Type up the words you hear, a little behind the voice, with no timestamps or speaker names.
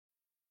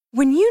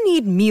When you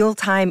need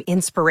mealtime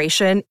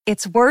inspiration,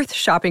 it's worth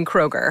shopping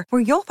Kroger,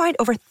 where you'll find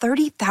over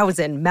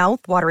 30,000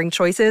 mouth-watering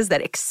choices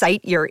that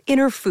excite your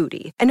inner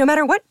foodie. And no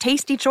matter what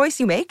tasty choice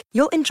you make,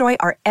 you'll enjoy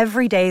our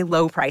everyday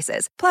low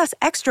prices, plus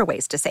extra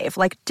ways to save,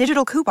 like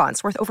digital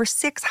coupons worth over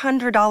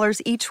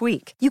 $600 each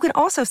week. You can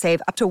also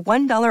save up to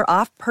 $1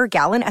 off per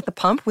gallon at the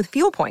pump with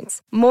fuel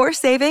points. More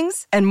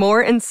savings and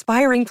more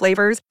inspiring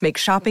flavors make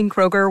shopping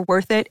Kroger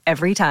worth it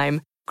every time.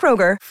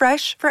 Kroger,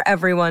 fresh for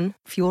everyone.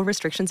 Fuel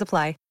restrictions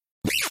apply.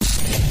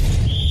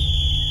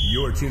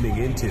 You're tuning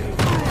into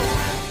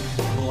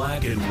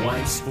Black and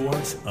White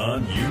Sports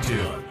on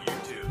YouTube.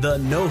 The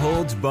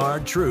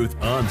no-holds-barred truth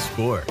on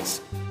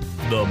sports.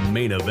 The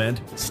main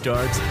event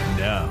starts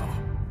now.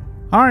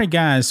 All right,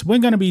 guys, we're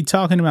going to be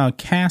talking about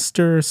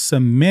Caster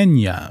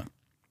Semenya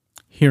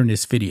here in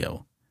this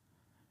video.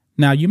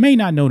 Now, you may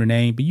not know the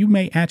name, but you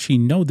may actually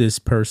know this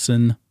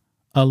person,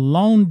 a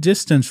long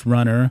distance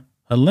runner,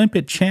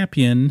 Olympic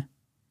champion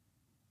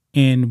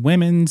in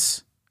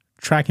women's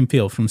track and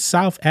field from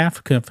South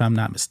Africa, if I'm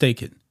not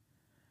mistaken.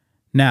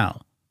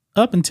 Now,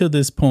 up until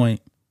this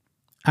point,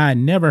 I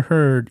never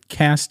heard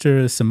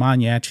Caster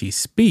Semenya actually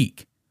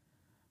speak,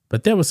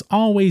 but there was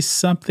always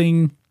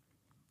something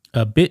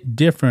a bit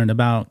different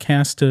about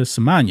Caster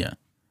Semenya.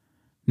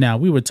 Now,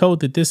 we were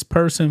told that this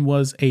person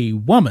was a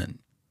woman,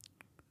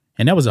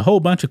 and there was a whole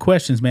bunch of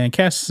questions, man.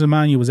 Caster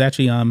Semenya was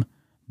actually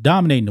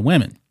dominating the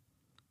women,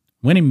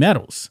 winning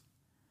medals.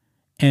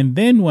 And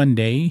then one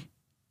day,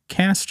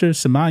 Caster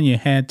Semenya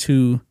had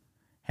to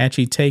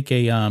actually take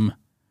a,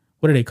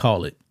 what do they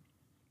call it?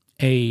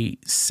 A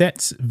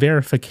sex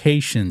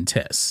verification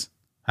test.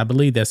 I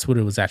believe that's what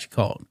it was actually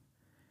called.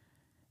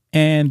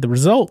 And the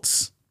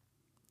results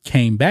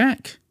came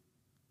back.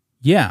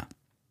 Yeah.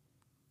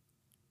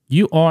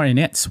 You are an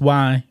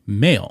XY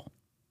male.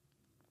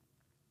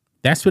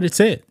 That's what it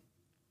said.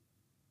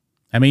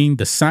 I mean,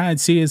 the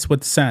science is what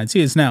the science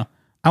is. Now,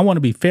 I want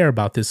to be fair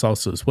about this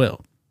also as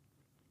well.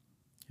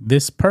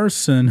 This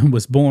person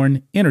was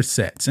born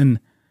intersex.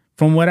 And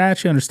from what I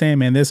actually understand,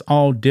 man, there's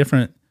all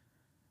different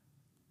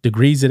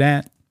degrees of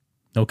that.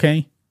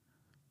 Okay.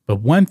 But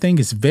one thing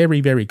is very,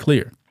 very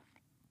clear.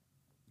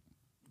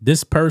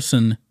 This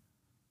person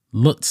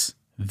looks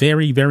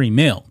very, very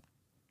male,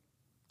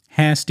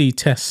 has the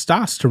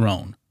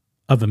testosterone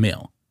of a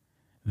male.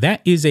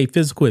 That is a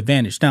physical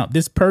advantage. Now,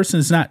 this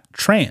person is not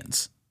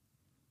trans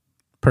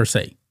per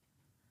se.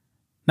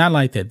 Not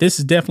like that. This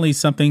is definitely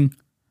something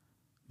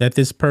that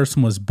this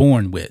person was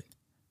born with.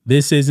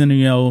 This isn't,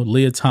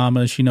 Leah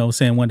Thomas,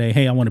 saying one day,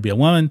 hey, I want to be a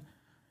woman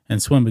and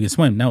swim against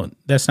swim. No,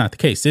 that's not the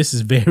case. This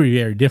is very,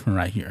 very different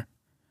right here.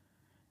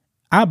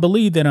 I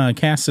believe that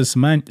Caster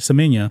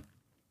Semenya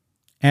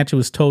actually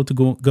was told to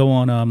go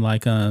on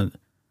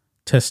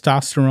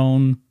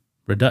testosterone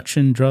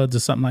reduction drugs or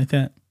something like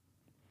that.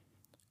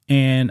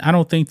 And I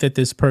don't think that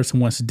this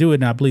person wants to do it.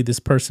 And I believe this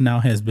person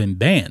now has been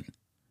banned,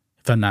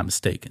 if I'm not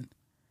mistaken.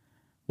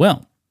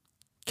 Well,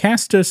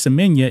 Caster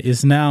Semenya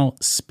is now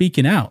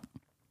speaking out.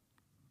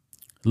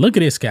 Look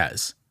at this,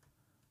 guys.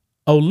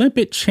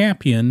 Olympic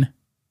champion,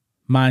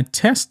 my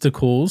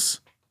testicles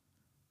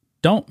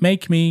don't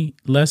make me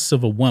less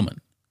of a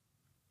woman.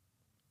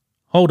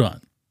 Hold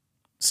on.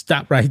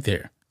 Stop right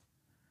there.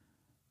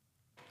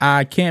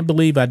 I can't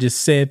believe I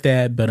just said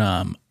that, but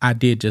I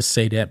did just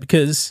say that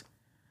because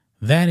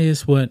that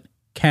is what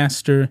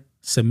Caster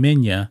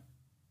Semenya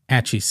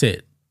actually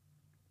said.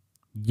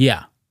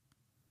 Yeah.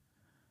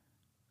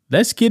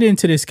 Let's get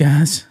into this,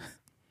 guys.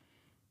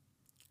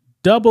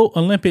 Double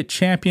Olympic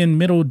champion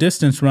middle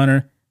distance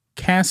runner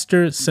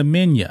Caster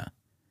Semenya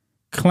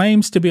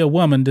claims to be a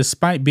woman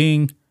despite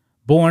being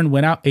born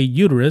without a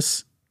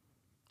uterus,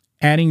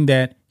 adding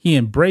that he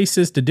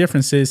embraces the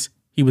differences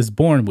he was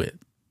born with.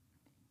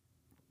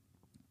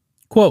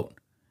 Quote,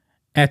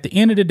 at the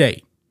end of the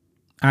day,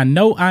 I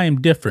know I am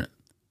different.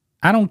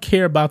 I don't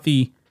care about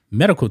the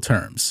medical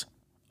terms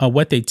or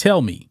what they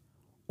tell me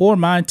or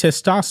my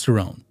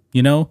testosterone,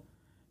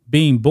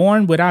 being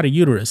born without a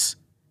uterus,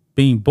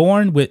 being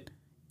born with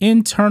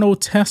internal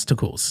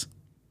testicles.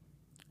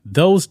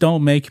 Those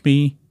don't make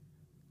me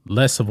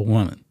less of a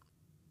woman.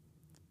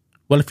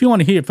 Well, if you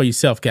want to hear it for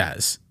yourself,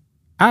 guys,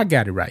 I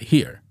got it right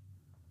here.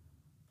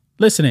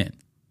 Listen in.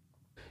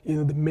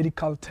 The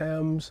medical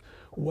terms,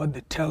 what they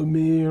tell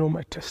me,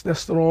 my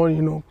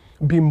testosterone,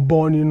 being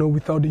born,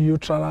 without the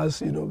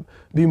uterus,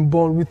 being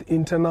born with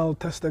internal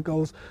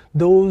testicles,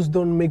 those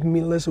don't make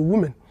me less a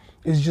woman.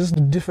 It's just the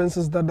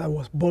differences that I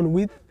was born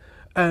with,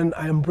 and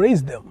I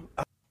embrace them.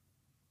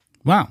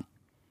 Wow.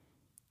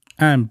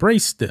 I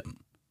embrace them.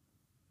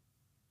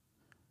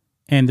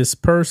 And this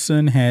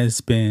person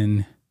has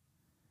been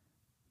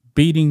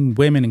beating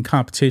women in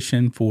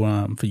competition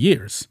for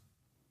years.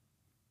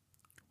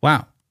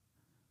 Wow.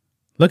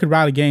 Look at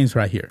Riley Gaines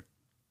right here.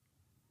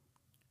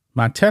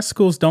 My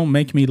testicles don't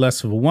make me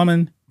less of a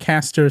woman,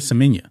 Caster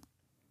Semenya.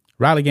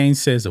 Riley Gaines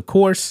says, of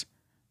course,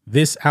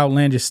 this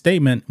outlandish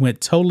statement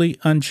went totally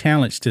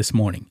unchallenged this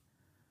morning.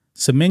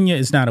 Semenya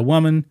is not a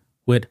woman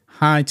with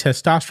high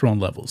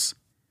testosterone levels.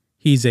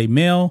 He's a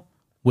male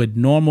with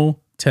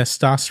normal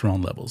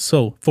testosterone levels.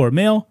 So for a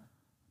male,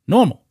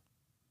 normal.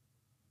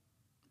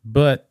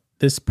 But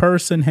this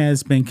person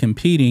has been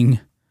competing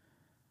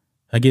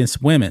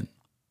against women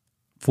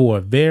for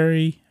a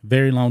very,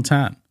 very long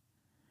time.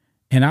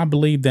 And I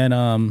believe that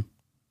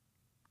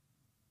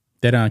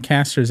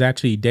Caster is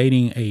actually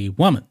dating a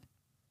woman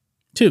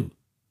too.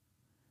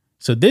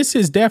 So this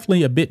is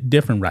definitely a bit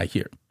different right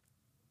here.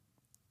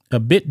 A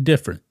bit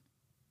different.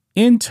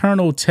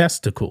 Internal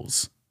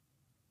testicles.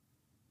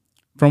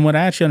 From what I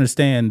actually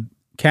understand,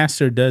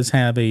 Caster does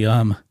have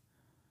a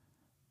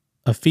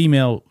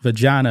female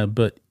vagina,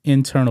 but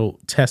internal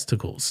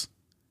testicles.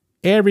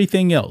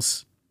 Everything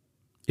else,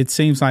 it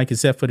seems like,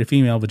 except for the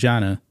female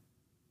vagina,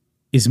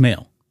 is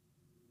male.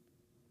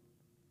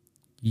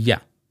 Yeah.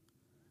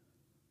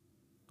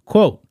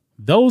 Quote,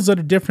 "Those are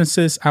the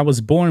differences I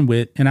was born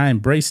with, and I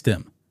embraced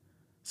them,"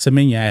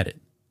 Semenya added.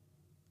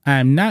 "I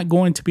am not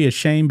going to be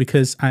ashamed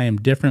because I am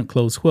different,"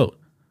 close quote.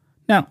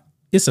 Now,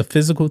 it's a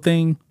physical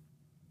thing.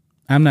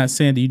 I'm not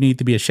saying that you need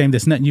to be ashamed.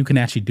 There's nothing you can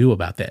actually do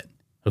about that.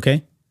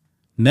 Okay?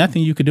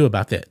 Nothing you can do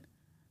about that.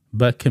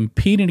 But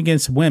competing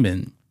against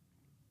women,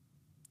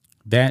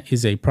 that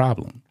is a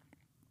problem.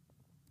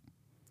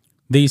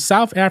 The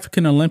South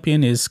African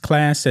Olympian is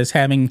classed as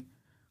having,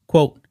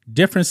 quote,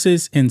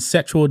 "differences in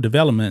sexual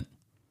development,"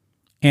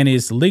 and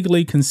is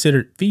legally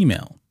considered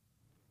female.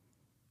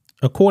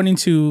 According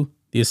to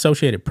the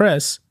Associated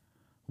Press,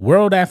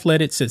 World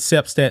Athletics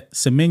accepts that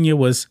Semenya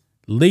was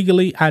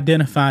legally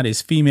identified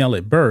as female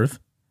at birth,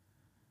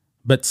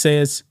 but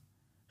says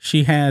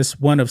she has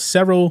one of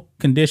several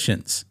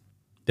conditions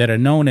that are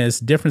known as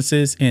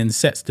differences in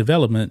sex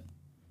development,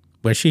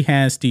 where she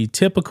has the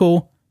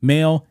typical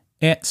male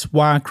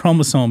XY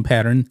chromosome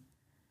pattern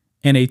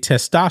and a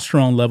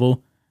testosterone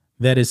level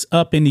that is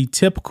up in the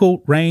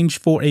typical range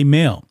for a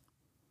male.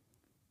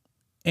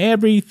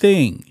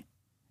 Everything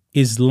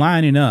is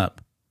lining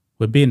up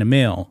with being a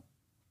male,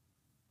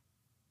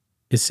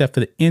 except for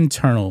the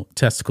internal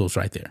testicles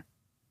right there.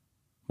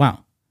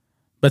 Wow.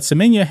 But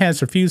Semenya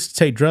has refused to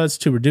take drugs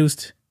to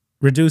reduce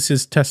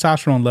his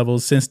testosterone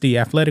levels since the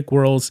athletic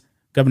world's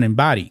governing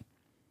body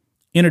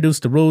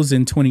introduced the rules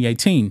in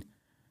 2018,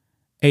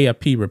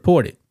 AFP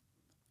reported.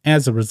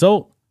 As a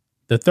result,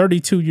 the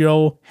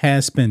 32-year-old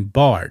has been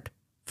barred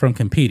from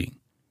competing.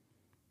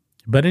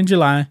 But in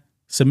July,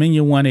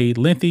 Semenya won a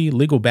lengthy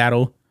legal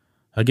battle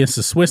against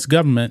the Swiss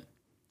government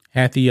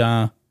at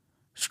the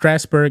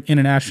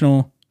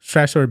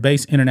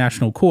Strasbourg-based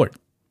International Court.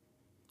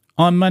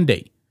 On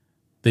Monday,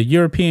 the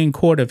European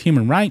Court of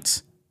Human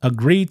Rights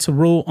agreed to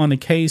rule on the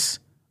case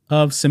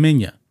of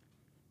Semenya.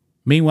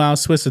 Meanwhile,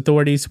 Swiss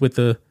authorities, with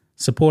the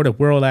support of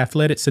World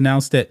Athletics,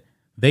 announced that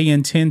they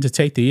intend to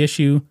take the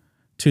issue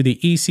to the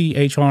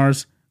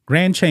ECHR's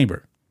Grand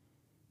Chamber,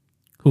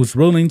 whose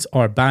rulings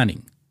are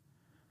binding.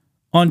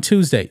 On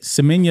Tuesday,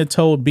 Semenya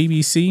told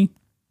BBC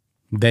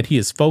that he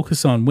is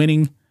focused on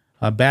winning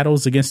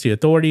battles against the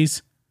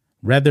authorities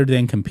rather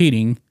than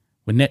competing,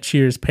 with next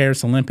year's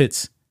Paris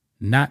Olympics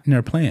not in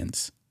their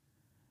plans.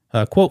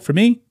 Quote, "For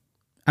me,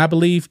 I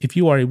believe if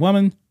you are a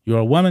woman, you're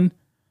a woman,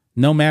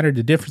 no matter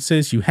the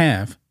differences you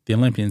have," the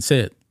Olympian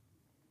said.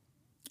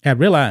 "I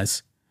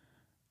realize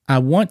I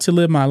want to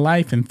live my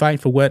life and fight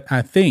for what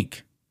I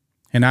think,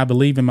 and I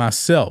believe in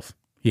myself,"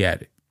 he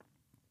added.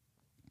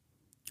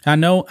 "I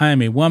know I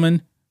am a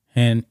woman,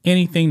 and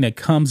anything that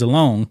comes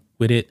along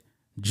with it,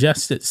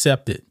 just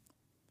accept it."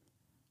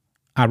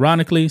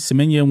 Ironically,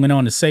 Semenya went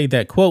on to say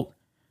that, quote,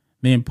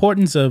 "The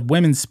importance of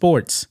women's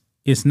sports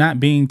is not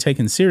being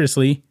taken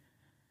seriously,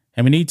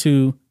 and we need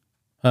to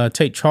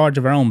take charge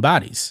of our own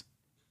bodies,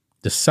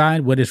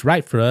 decide what is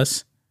right for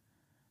us,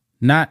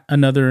 not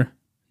another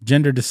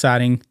gender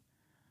deciding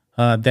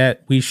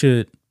what we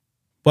should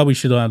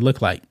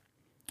look like."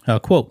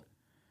 Quote,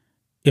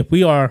 "If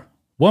we are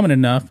woman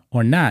enough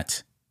or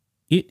not,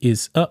 it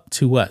is up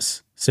to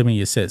us,"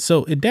 Semenya said.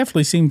 So it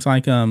definitely seems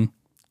like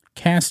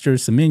Caster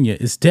Semenya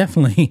is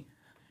definitely,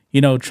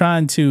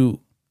 trying to,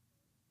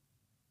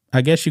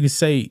 I guess you could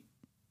say,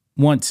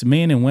 wants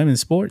men and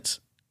women's sports.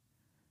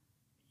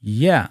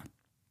 Yeah,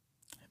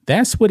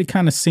 that's what it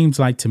kind of seems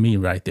like to me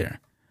right there.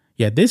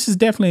 Yeah, this is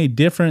definitely a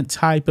different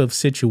type of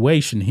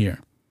situation here.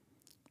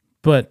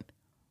 But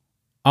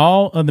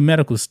all of the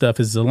medical stuff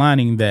is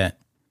aligning that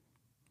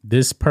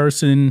this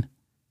person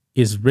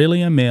is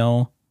really a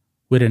male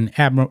with an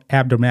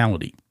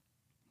abnormality.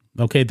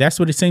 Okay, that's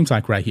what it seems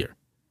like right here.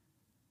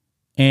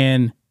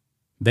 And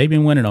they've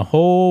been winning a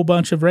whole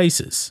bunch of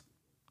races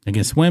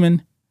against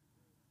women,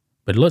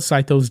 but it looks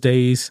like those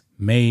days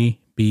may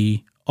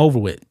be over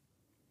with.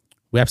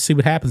 We have to see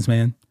what happens,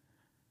 man.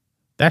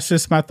 That's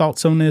just my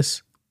thoughts on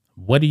this.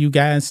 What do you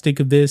guys think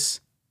of this?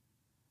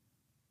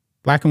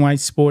 Black and white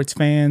sports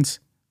fans,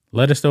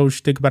 let us know what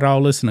you think about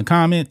all this in the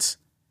comments.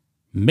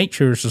 Make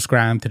sure to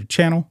subscribe to the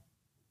channel,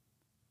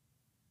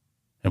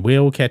 and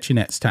we'll catch you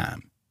next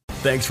time.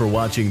 Thanks for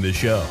watching the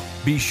show.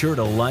 Be sure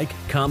to like,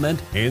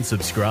 comment, and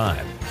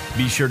subscribe.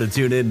 Be sure to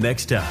tune in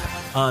next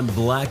time on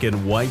Black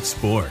and White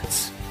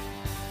Sports.